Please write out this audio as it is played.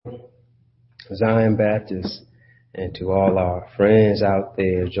Zion Baptist, and to all our friends out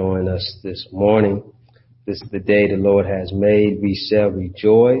there joining us this morning. This is the day the Lord has made. We shall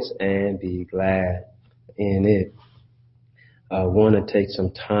rejoice and be glad in it. I want to take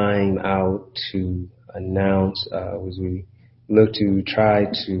some time out to announce as we look to try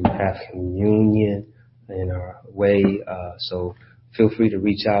to have communion in our way. So feel free to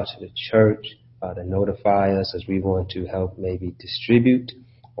reach out to the church to notify us as we want to help maybe distribute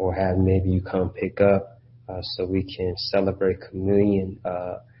or have maybe you come pick up so we can celebrate communion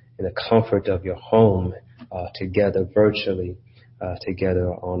in the comfort of your home together virtually together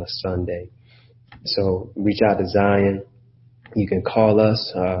on a Sunday. So reach out to Zion. You can call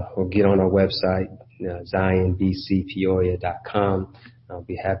us or get on our website, zionbcpeoria.com. I'll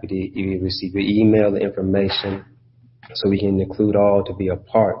be happy to receive your email, the information, so we can include all to be a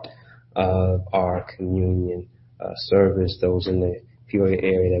part of our communion service. Those in the Peoria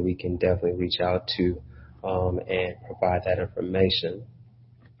area that we can definitely reach out to and provide that information.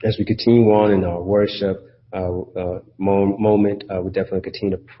 As we continue on in our worship moment, we definitely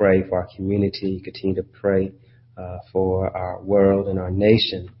continue to pray for our community, continue to pray for our world and our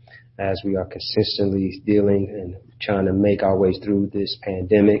nation as we are consistently dealing and trying to make our way through this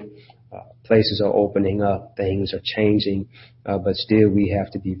pandemic. Places are opening up, things are changing, but still we have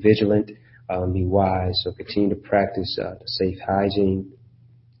to be vigilant, be wise. So continue to practice safe hygiene,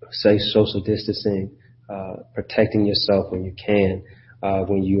 safe social distancing, protecting yourself when you can,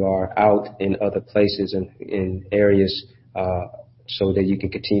 when you are out in other places and in areas, so that you can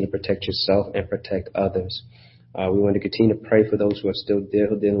continue to protect yourself and protect others. We want to continue to pray for those who are still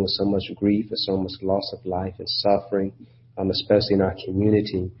dealing with so much grief and so much loss of life and suffering, especially in our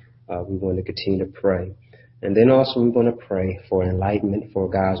community. We want to continue to pray. And then also we want to pray for enlightenment, for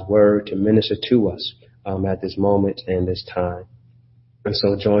God's word to minister to us at this moment and this time. And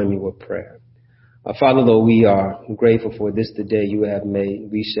so join me with prayer. Father, Lord, we are grateful for this the day you have made.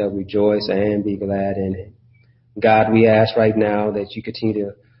 We shall rejoice and be glad in it. God, we ask right now that you continue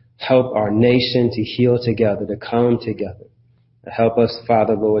to help our nation to heal together, to come together. Help us,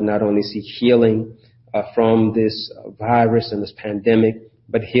 Father, Lord, not only see healing from this virus and this pandemic,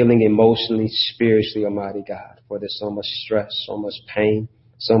 but healing emotionally, spiritually, Almighty God, for there's so much stress, so much pain,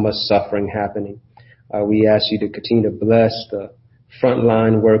 so much suffering happening. We ask you to continue to bless the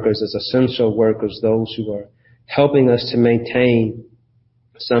frontline workers, as essential workers, those who are helping us to maintain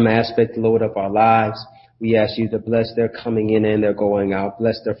some aspect, Lord, of our lives. We ask you to bless their coming in and their going out,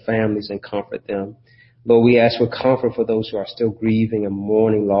 bless their families and comfort them. Lord, we ask for comfort for those who are still grieving and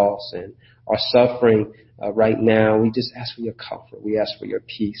mourning loss and are suffering right now. We just ask for your comfort. We ask for your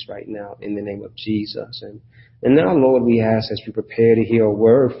peace right now in the name of Jesus. And now, Lord, we ask as we prepare to hear a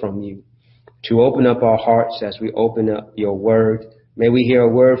word from you, to open up our hearts as we open up your word. May we hear a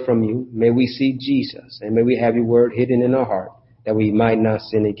word from you. May we see Jesus, and may we have your word hidden in our heart that we might not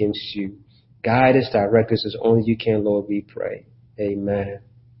sin against you. Guide us, direct us as only you can, Lord, we pray. Amen.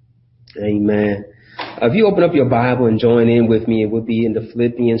 Amen. If you open up your Bible and join in with me, it would be in the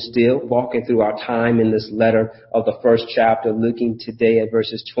Philippians still, walking through our time in this letter of the first chapter, looking today at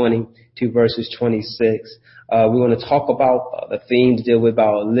verses 20 to verses 26. We want to talk about the theme to deal with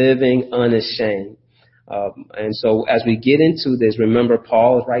about living unashamed. And so as we get into this, remember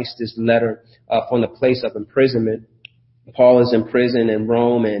Paul writes this letter from the place of imprisonment. Paul is in prison in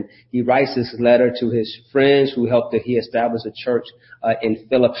Rome, and he writes this letter to his friends who helped he establish a church in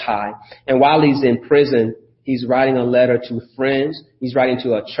Philippi. And while he's in prison, he's writing a letter to friends. He's writing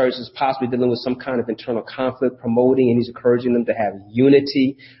to a church that's possibly dealing with some kind of internal conflict, promoting, and he's encouraging them to have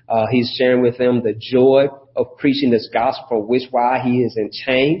unity. He's sharing with them the joy of preaching this gospel, which why he is in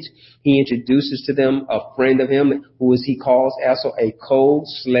chains. He introduces to them a friend of him who he calls also a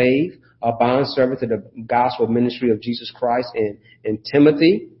co-slave, a bondservant to the gospel ministry of Jesus Christ in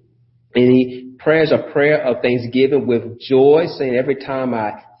Timothy. And he prays a prayer of thanksgiving with joy, saying every time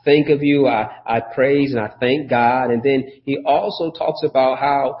I think of you, I praise and I thank God. And then he also talks about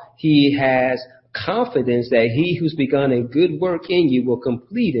how he has confidence that he who's begun a good work in you will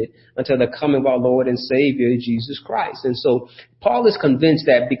complete it until the coming of our Lord and Savior, Jesus Christ. And so Paul is convinced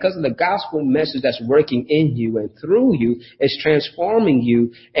that because of the gospel message that's working in you and through you, it's transforming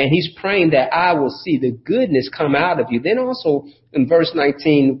you. And he's praying that I will see the goodness come out of you. Then also in verse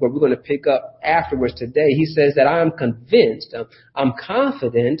 19, where we're going to pick up afterwards today, he says that I'm convinced, I'm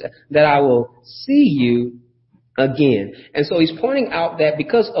confident that I will see you again. And so he's pointing out that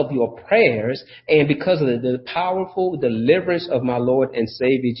because of your prayers and because of the powerful deliverance of my Lord and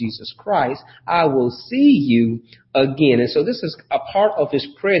Savior Jesus Christ, I will see you again. And so this is a part of his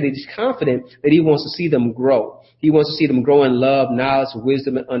prayer that he's confident that he wants to see them grow. He wants to see them grow in love, knowledge,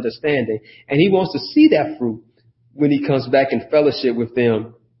 wisdom, and understanding. And he wants to see that fruit when he comes back in fellowship with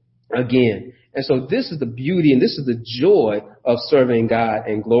them again. And so this is the beauty and this is the joy of serving God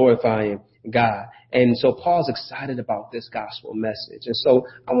and glorifying God. And so Paul's excited about this gospel message. And so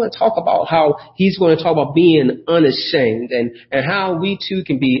I want to talk about how he's going to talk about being unashamed and how we too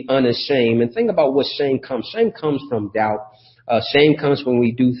can be unashamed. And think about what shame comes. Shame comes from doubt. Shame comes when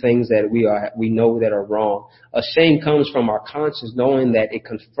we do things that we know that are wrong. Shame comes from our conscience knowing that it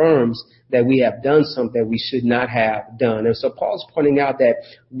confirms that we have done something that we should not have done. And so Paul's pointing out that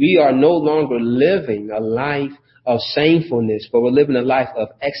we are no longer living a life of shamefulness, but we're living a life of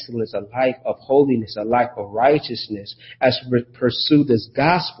excellence, a life of holiness, a life of righteousness as we pursue this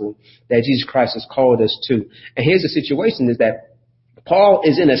gospel that Jesus Christ has called us to. And here's the situation is that Paul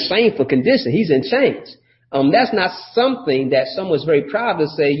is in a shameful condition. He's in chains. That's not something that someone's very proud to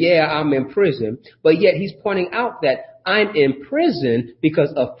say, yeah, I'm in prison. But yet he's pointing out that I'm in prison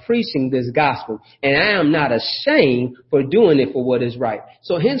because of preaching this gospel. And I am not ashamed for doing it for what is right.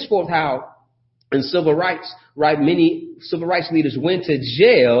 So henceforth, how in civil rights, right, many civil rights leaders went to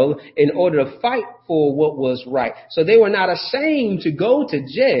jail in order to fight for what was right. So they were not ashamed to go to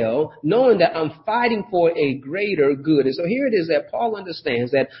jail knowing that I'm fighting for a greater good. And so here it is that Paul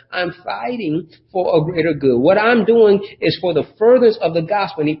understands that I'm fighting for a greater good. What I'm doing is for the furtherance of the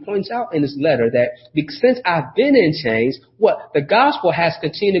gospel. And he points out in his letter that since I've been in chains, the gospel has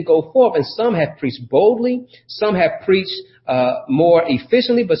continued to go forth, and some have preached boldly, some have preached more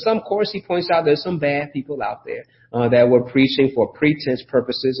efficiently, but some, of course, he points out there's some bad people out there that were preaching for pretense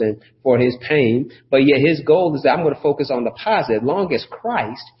purposes and for his pain. But yet his goal is that I'm going to focus on the positive. As long as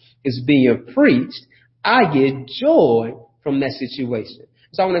Christ is being preached, I get joy from that situation.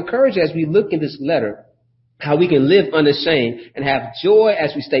 So I want to encourage you as we look in this letter, how we can live unashamed and have joy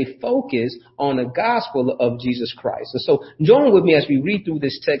as we stay focused on the gospel of Jesus Christ. And so join with me as we read through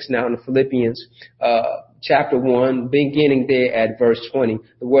this text now in Philippians chapter 1, beginning there at verse 20.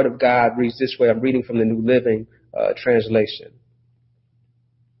 The word of God reads this way. I'm reading from the New Living Translation.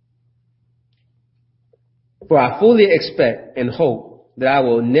 For I fully expect and hope that I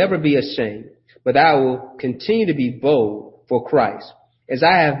will never be ashamed, but I will continue to be bold for Christ, as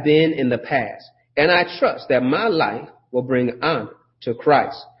I have been in the past. And I trust that my life will bring honor to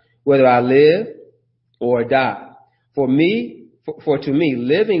Christ, whether I live or die. For to me,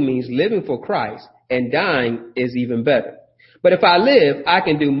 living means living for Christ, and dying is even better. But if I live, I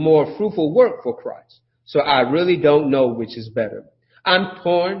can do more fruitful work for Christ. So I really don't know which is better. I'm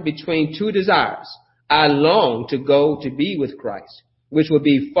torn between two desires. I long to go to be with Christ, which would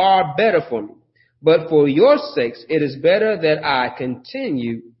be far better for me. But for your sakes, it is better that I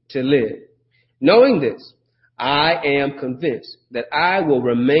continue to live. Knowing this, I am convinced that I will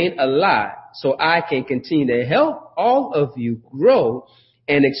remain alive so I can continue to help all of you grow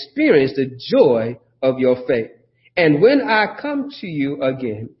and experience the joy of your faith. And when I come to you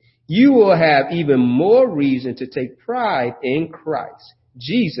again, you will have even more reason to take pride in Christ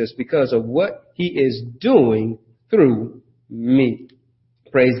Jesus because of what he is doing through me.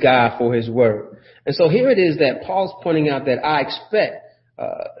 Praise God for his word. And so here it is that Paul's pointing out that I expect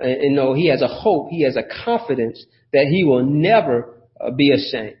he has a hope, he has a confidence that he will never be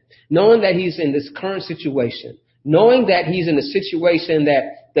ashamed. Knowing that he's in this current situation, knowing that he's in a situation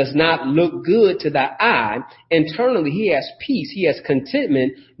that does not look good to the eye, internally he has peace, he has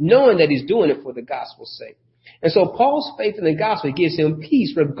contentment, knowing that he's doing it for the gospel's sake. And so Paul's faith in the gospel gives him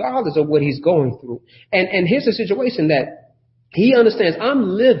peace regardless of what he's going through. And here's a situation that he understands, I'm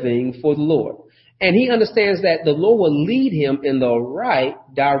living for the Lord. And he understands that the Lord will lead him in the right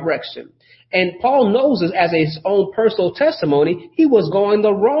direction. And Paul knows this as his own personal testimony. He was going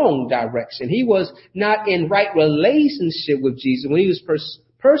the wrong direction. He was not in right relationship with Jesus when he was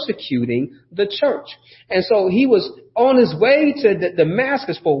persecuting the church. And so he was on his way to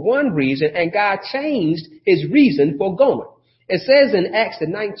Damascus for one reason, and God changed his reason for going. It says in Acts, the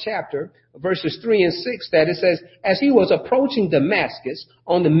 9th chapter, verses 3 and 6, that it says, as he was approaching Damascus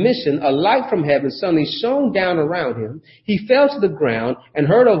on the mission, a light from heaven suddenly shone down around him. He fell to the ground and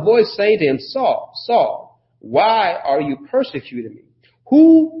heard a voice saying to him, Saul, Saul, why are you persecuting me?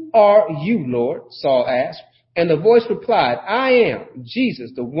 Who are you, Lord? Saul asked. And the voice replied, I am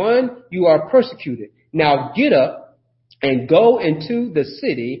Jesus, the one you are persecuting. Now get up and go into the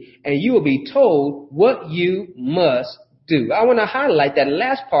city, and you will be told what you must do. I want to highlight that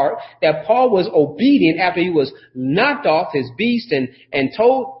last part, that Paul was obedient after he was knocked off his beast and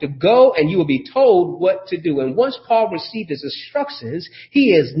told to go, and you will be told what to do. And once Paul received his instructions,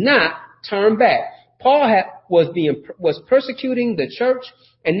 he is not turned back. Paul was persecuting the church,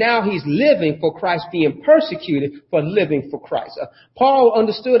 and now he's living for Christ, being persecuted for living for Christ. Paul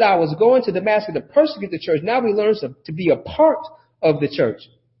understood I was going to Damascus to persecute the church. Now he learns to be a part of the church.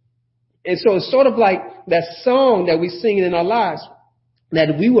 And so it's sort of like that song that we sing in our lives,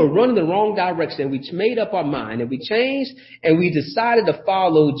 that we were running the wrong direction. We made up our mind and we changed and we decided to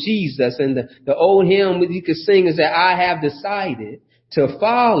follow Jesus. And the old hymn you could sing is that I have decided to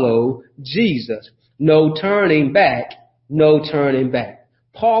follow Jesus. No turning back, no turning back.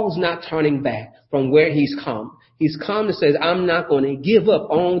 Paul's not turning back from where he's come. He's come and says, I'm not going to give up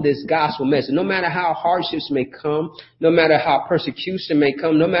on this gospel message. No matter how hardships may come, no matter how persecution may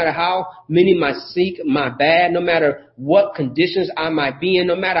come, no matter how many might seek my bad, no matter what conditions I might be in,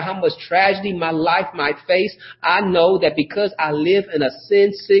 no matter how much tragedy my life might face, I know that because I live in a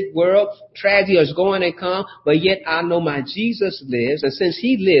sin-sick world, tragedy is going to come, but yet I know my Jesus lives. And since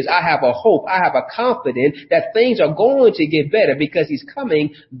he lives, I have a hope, I have a confidence that things are going to get better because he's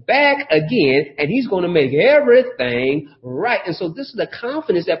coming back again and he's going to make everything right. And so this is the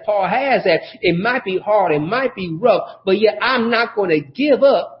confidence that Paul has, that it might be hard, it might be rough, but yet I'm not going to give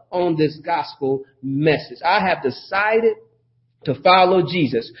up on this gospel message. I have decided to follow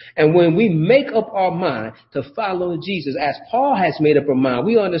Jesus. And when we make up our mind to follow Jesus, as Paul has made up our mind,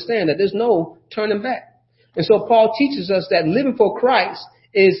 we understand that there's no turning back. And so Paul teaches us that living for Christ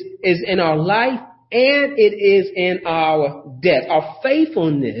is in our life and it is in our death. Our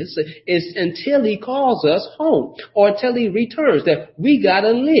faithfulness is until he calls us home or until he returns, that we got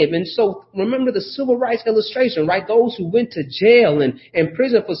to live. And so remember the civil rights illustration, right? Those who went to jail and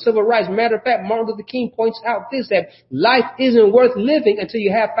prison for civil rights. Matter of fact, Martin Luther King points out this, that life isn't worth living until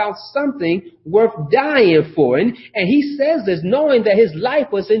you have found something worth dying for. And he says this knowing that his life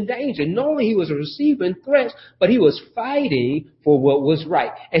was in danger, knowing he was receiving threats, but he was fighting for what was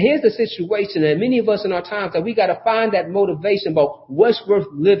right. And here's the situation that many of us in our times, that we got to find that motivation about what's worth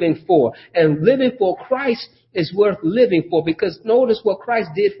living for. And living for Christ is worth living for, because notice what Christ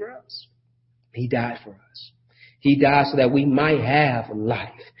did for us. He died for us. He died so that we might have life.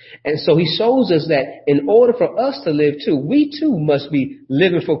 And so he shows us that in order for us to live too, we too must be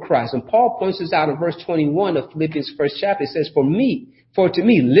living for Christ. And Paul points this out in verse 21 of Philippians 1st chapter. It says, for to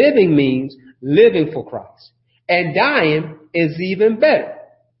me, living means living for Christ. And dying is even better.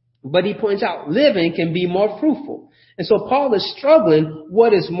 But he points out living can be more fruitful. And so Paul is struggling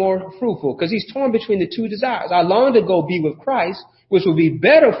what is more fruitful, because he's torn between the two desires. I long to go be with Christ, which will be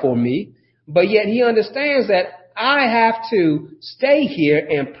better for me. But yet he understands that I have to stay here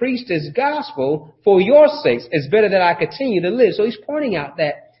and preach this gospel for your sakes. It's better that I continue to live. So he's pointing out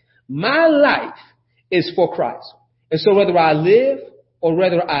that my life is for Christ. And so whether I live or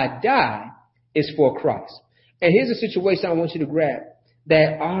whether I die is for Christ. And here's a situation I want you to grab,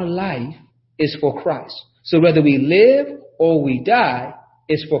 that our life is for Christ. So whether we live or we die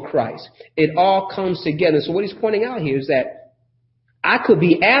is for Christ. It all comes together. So what he's pointing out here is that I could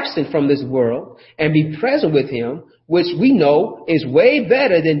be absent from this world and be present with him, which we know is way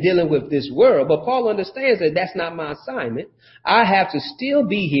better than dealing with this world. But Paul understands that that's not my assignment. I have to still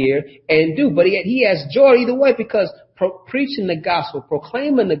be here and do. But yet he has joy either way, because preaching the gospel,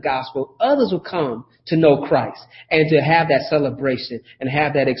 proclaiming the gospel, others will come to know Christ and to have that celebration and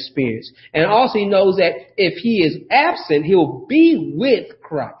have that experience. And also he knows that if he is absent, he'll be with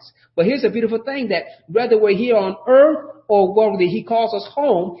Christ. But here's a beautiful thing, that whether we're here on earth or whether he calls us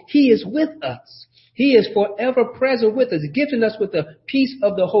home, he is with us. He is forever present with us, gifting us with the peace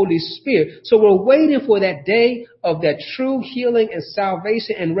of the Holy Spirit. So we're waiting for that day of that true healing and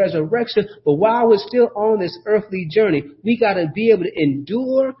salvation and resurrection. But while we're still on this earthly journey, we got to be able to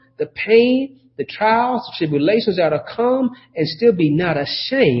endure the pain, the trials, the tribulations that are come, and still be not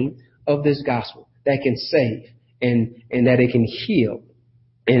ashamed of this gospel that can save and that it can heal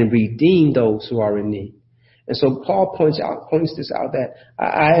and redeem those who are in need. And so Paul points this out, that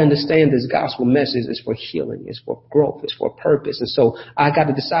I understand this gospel message is for healing, it's for growth, it's for purpose. And so I got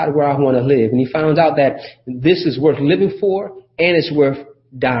to decide where I want to live. And he found out that this is worth living for and it's worth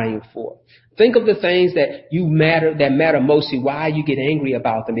dying for. Think of the things that matter mostly, why you get angry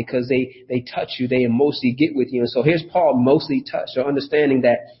about them, because they touch you, they mostly get with you. And so here's Paul mostly touched, or understanding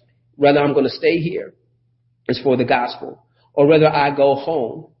that whether I'm going to stay here is for the gospel, or whether I go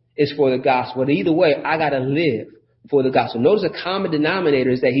home is for the gospel. But either way, I got to live for the gospel. Notice the common denominator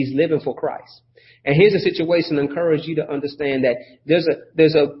is that he's living for Christ. And here's a situation to encourage you to understand that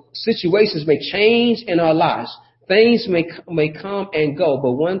there's a situations may change in our lives. Things may come and go,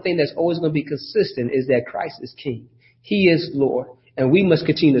 but one thing that's always going to be consistent is that Christ is King. He is Lord. And we must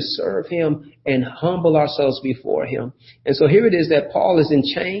continue to serve him and humble ourselves before him. And so here it is that Paul is in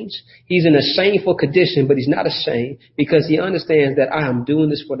chains. He's in a shameful condition, but he's not ashamed because he understands that I am doing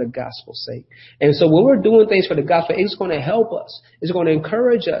this for the gospel's sake. And so when we're doing things for the gospel, it's going to help us. It's going to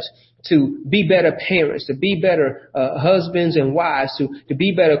encourage us to be better parents, to be better husbands and wives, to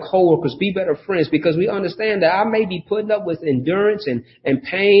be better co-workers, be better friends, because we understand that I may be putting up with endurance and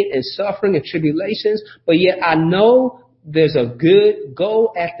pain and suffering and tribulations, but yet I know there's a good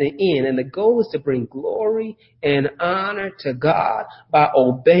goal at the end, and the goal is to bring glory and honor to God by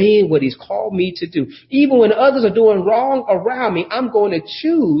obeying what he's called me to do. Even when others are doing wrong around me, I'm going to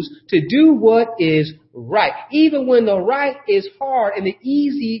choose to do what is right. Even when the right is hard and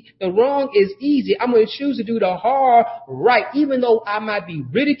the wrong is easy, I'm going to choose to do the hard right, even though I might be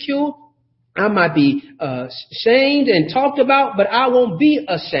ridiculed, I might be shamed and talked about, but I won't be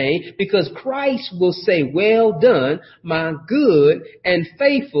ashamed because Christ will say, well done, my good and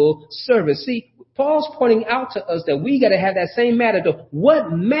faithful servant. See, Paul's pointing out to us that we got to have that same attitude.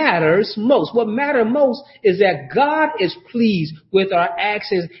 What matters most? What matters most is that God is pleased with our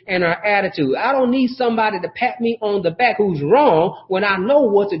actions and our attitude. I don't need somebody to pat me on the back who's wrong when I know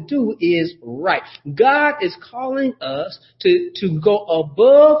what to do is right. God is calling us to go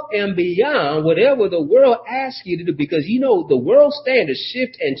above and beyond whatever the world asks you to do, because you know the world standards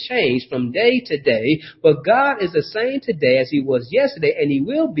shift and change from day to day, but God is the same today as he was yesterday, and he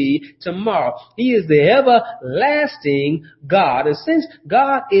will be tomorrow. He is the everlasting God. And since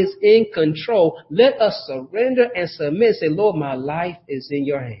God is in control, let us surrender and submit. Say, Lord, my life is in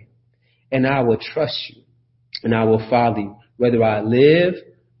your hand, and I will trust you, and I will follow you, whether I live,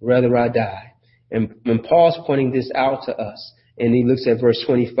 whether I die. And when Paul's pointing this out to us, and he looks at verse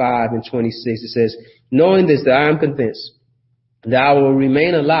 25 and 26, it says, knowing this, that I am convinced that I will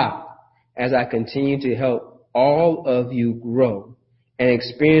remain alive as I continue to help all of you grow and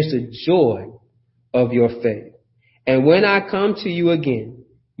experience the joy of your faith. And when I come to you again,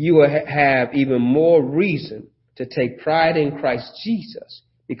 you will have even more reason to take pride in Christ Jesus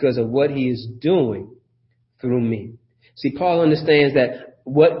because of what he is doing through me. See, Paul understands that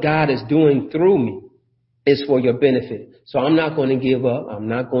what God is doing through me is for your benefit. So I'm not going to give up. I'm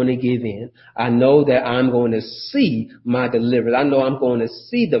not going to give in. I know that I'm going to see my deliverance. I know I'm going to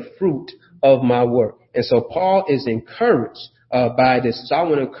see the fruit of my work. And so Paul is encouraged by this. So I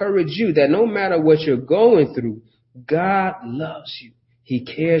want to encourage you that no matter what you're going through, God loves you. He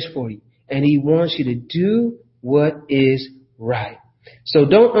cares for you, and he wants you to do what is right. So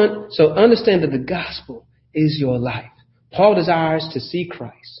understand that the gospel is your life. Paul desires to see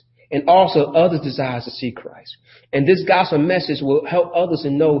Christ, and also others desire to see Christ. And this gospel message will help others to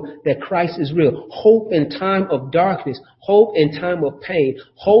know that Christ is real. Hope in time of darkness, hope in time of pain,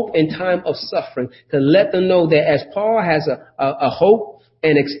 hope in time of suffering, to let them know that as Paul has a hope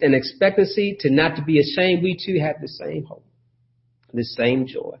and an expectancy to not to be ashamed, we too have the same hope, the same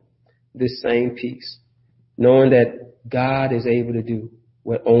joy, the same peace, knowing that God is able to do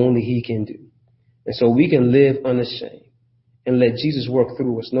what only he can do. And so we can live unashamed and let Jesus work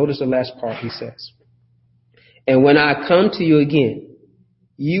through us. Notice the last part he says. And when I come to you again,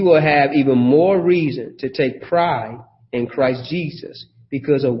 you will have even more reason to take pride in Christ Jesus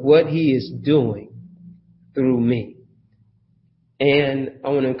because of what he is doing through me. And I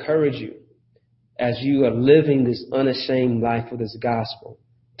want to encourage you, as you are living this unashamed life for this gospel,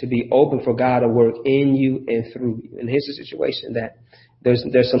 to be open for God to work in you and through you. And here's the situation that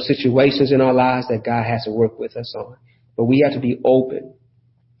there's some situations in our lives that God has to work with us on. But we have to be open.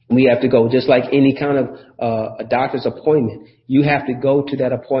 We have to go, just like any kind of a doctor's appointment. You have to go to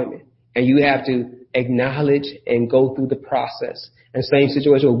that appointment, and you have to acknowledge and go through the process. And same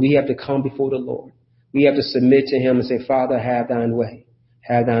situation where we have to come before the Lord. We have to submit to him and say, Father, have thine way,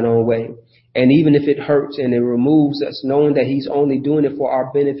 have thine own way. And even if it hurts and it removes us, knowing that he's only doing it for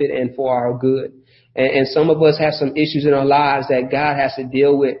our benefit and for our good. And some of us have some issues in our lives that God has to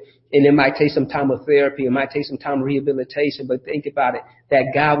deal with. And it might take some time of therapy. It might take some time of rehabilitation. But think about it,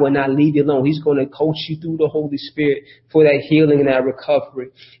 that God will not leave you alone. He's going to coach you through the Holy Spirit for that healing and that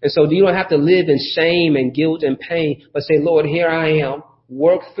recovery. And so you don't have to live in shame and guilt and pain, but say, Lord, here I am.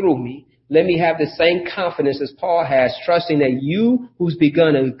 Work through me. Let me have the same confidence as Paul has, trusting that you who's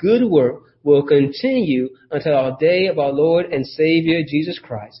begun a good work will continue until our day of our Lord and Savior, Jesus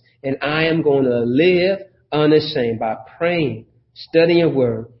Christ. And I am going to live unashamed by praying, studying your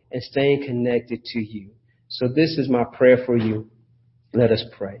word, and staying connected to you. So this is my prayer for you. Let us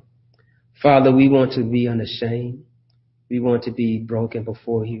pray. Father, we want to be unashamed. We want to be broken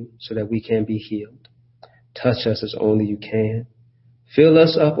before you so that we can be healed. Touch us as only you can. Fill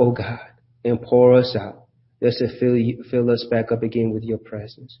us up, oh God, and pour us out. Just to fill us back up again with your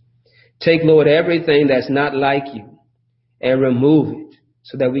presence. Take, Lord, everything that's not like you and remove it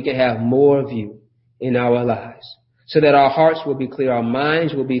so that we can have more of you in our lives, so that our hearts will be clear, our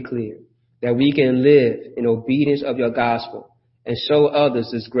minds will be clear, that we can live in obedience of your gospel and show others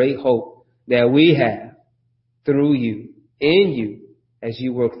this great hope that we have through you, in you, as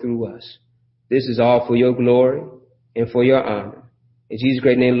you work through us. This is all for your glory and for your honor. In Jesus'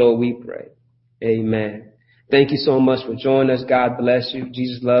 great name, Lord, we pray. Amen. Thank you so much for joining us. God bless you.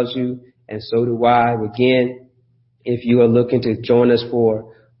 Jesus loves you, and so do I. Again, if you are looking to join us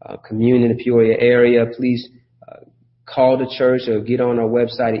for communion in the Peoria area, please call the church or get on our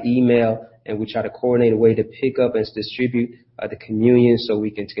website or email, and we try to coordinate a way to pick up and distribute the communion so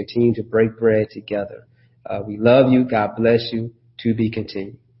we can continue to break bread together. We love you. God bless you. To be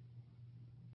continued.